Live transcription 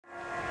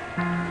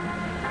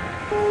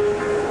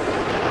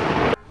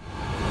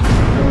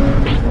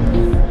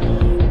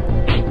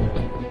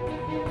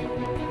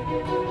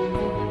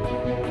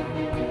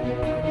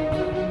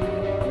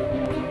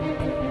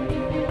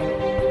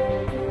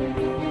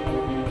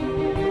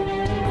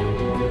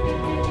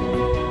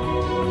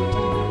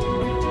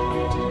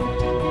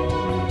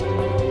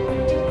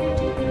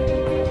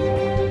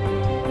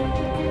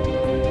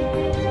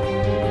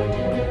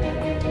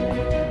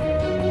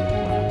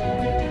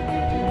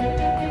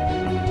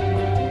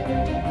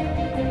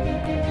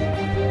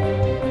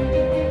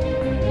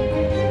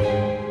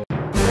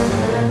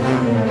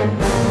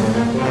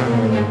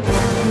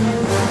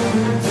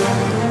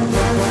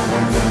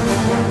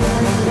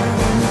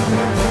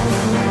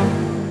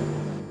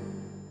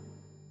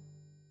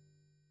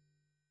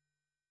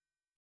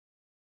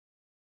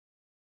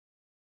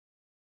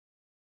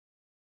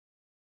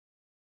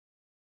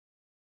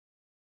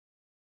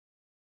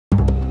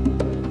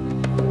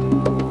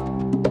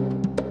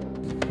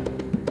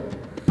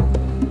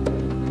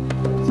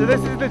So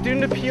this is the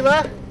Dune de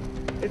Pila.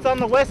 It's on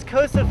the west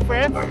coast of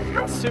France.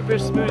 It's super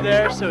smooth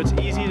air, so it's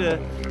easy to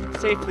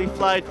safely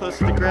fly close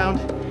to the ground.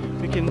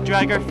 We can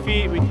drag our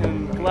feet, we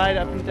can glide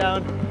up and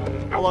down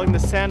along the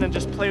sand and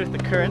just play with the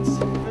currents.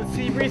 The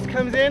sea breeze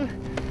comes in,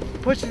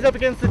 pushes up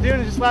against the dune,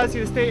 and just allows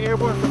you to stay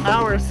airborne for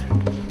hours.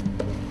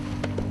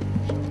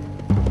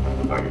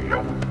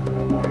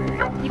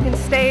 You can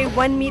stay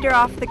 1 meter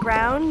off the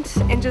ground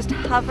and just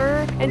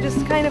hover and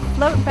just kind of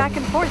float back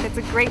and forth. It's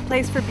a great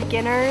place for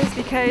beginners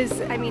because,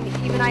 I mean,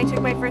 even I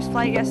took my first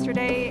flight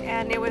yesterday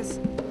and it was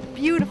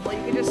beautiful.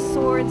 You can just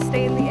soar and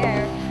stay in the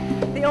air.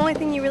 The only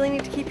thing you really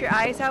need to keep your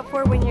eyes out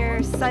for when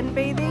you're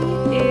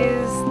sunbathing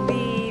is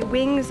the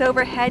wings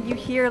overhead. You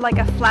hear like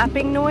a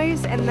flapping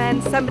noise and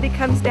then somebody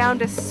comes down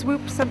to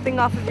swoop something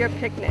off of your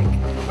picnic.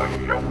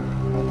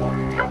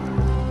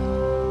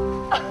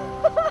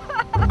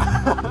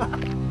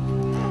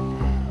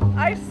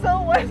 I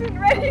so wasn't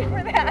ready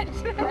for that.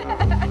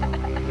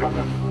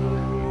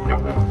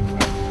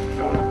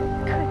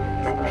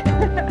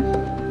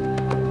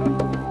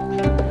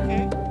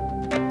 Okay,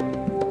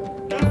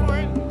 go for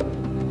it.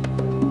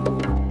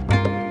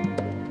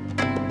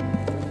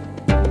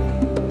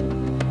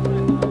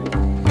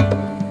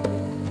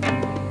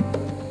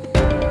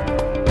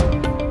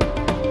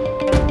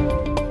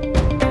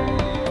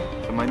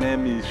 So my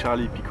name is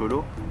Charlie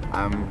Piccolo.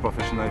 I'm a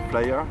professional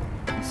flyer.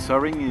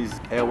 Soaring is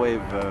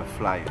airwave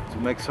fly. To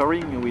make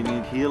soaring we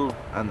need hill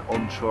and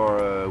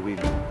onshore wind.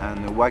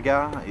 And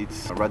Wagga,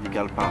 it's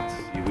radical parts.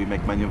 We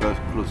make maneuvers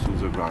close to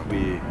the ground.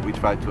 We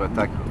try to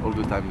attack all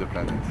the time the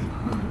planet.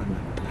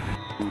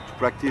 To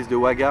practice the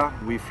Wagga,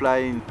 we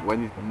fly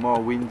when it's more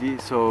windy,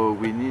 so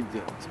we need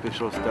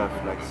special stuff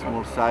like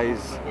small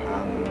size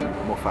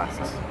and more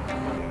fast.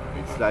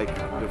 It's like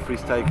the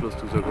freestyle close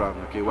to the ground.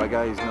 Okay,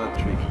 Wagga is not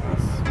tricky,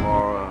 it's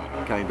more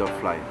kind of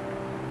fly.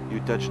 You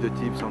touch the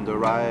tips on the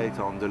right,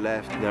 on the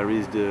left. There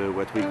is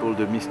what we call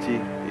the misty.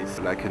 It's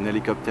like an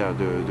helicopter.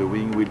 The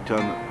wing will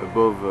turn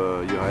above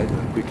your head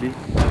quickly.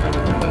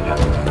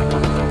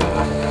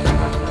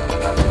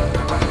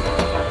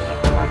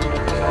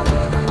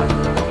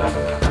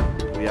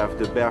 We have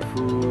the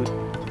barefoot.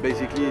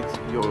 Basically,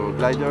 your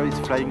glider is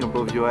flying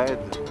above your head.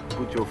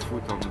 Put your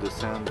foot on the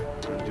sand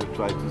and you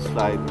try to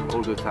slide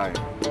all the time.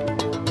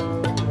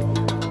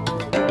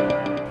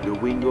 The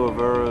wing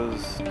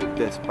overs, the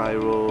death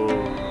spiral,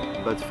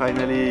 but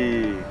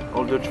finally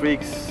all the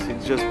tricks,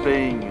 it's just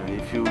playing.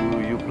 If you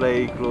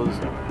play close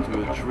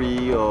to a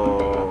tree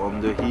or on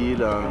the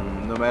hill,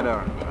 and no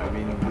matter, I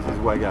mean, this is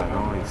Wagga,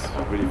 no? It's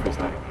really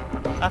freestyle.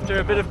 After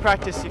a bit of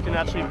practice, you can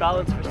actually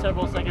balance for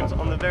several seconds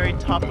on the very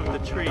top of the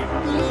tree. It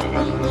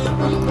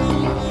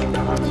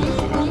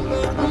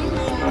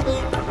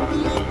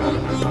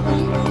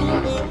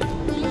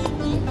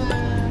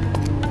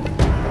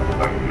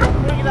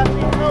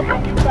actually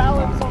helps you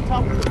balance on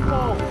top of the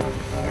pole.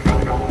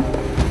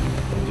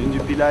 Dune du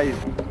Pila is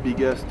the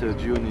biggest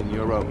dune in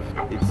Europe.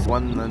 It's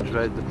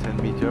 110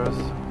 meters.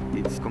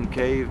 It's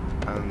concave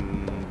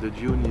and the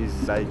dune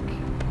is like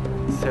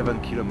 7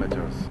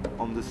 kilometers.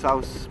 On the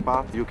south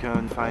part you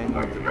can find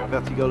a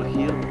vertical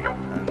hill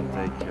and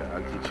take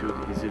altitude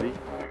easily.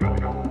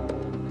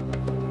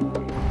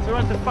 So we're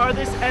at the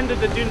farthest end of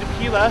the Dune de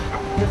Pila.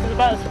 This is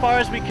about as far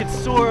as we could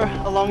soar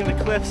along the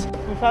cliffs.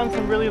 We found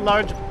some really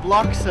large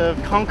blocks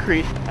of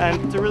concrete and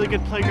it's a really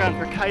good playground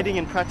for kiting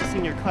and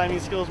practicing your climbing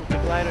skills with the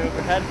glider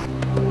overhead.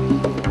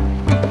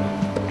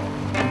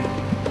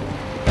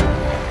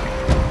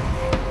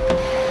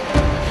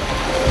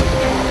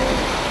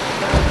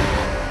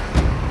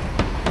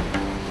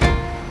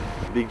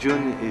 Big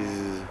Dune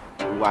is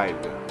wild.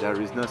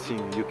 There is nothing.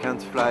 You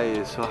can't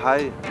fly so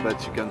high,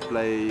 but you can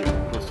play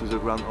close to the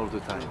ground all the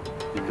time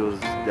because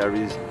there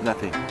is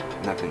nothing,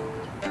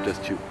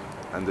 just you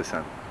and the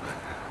sun.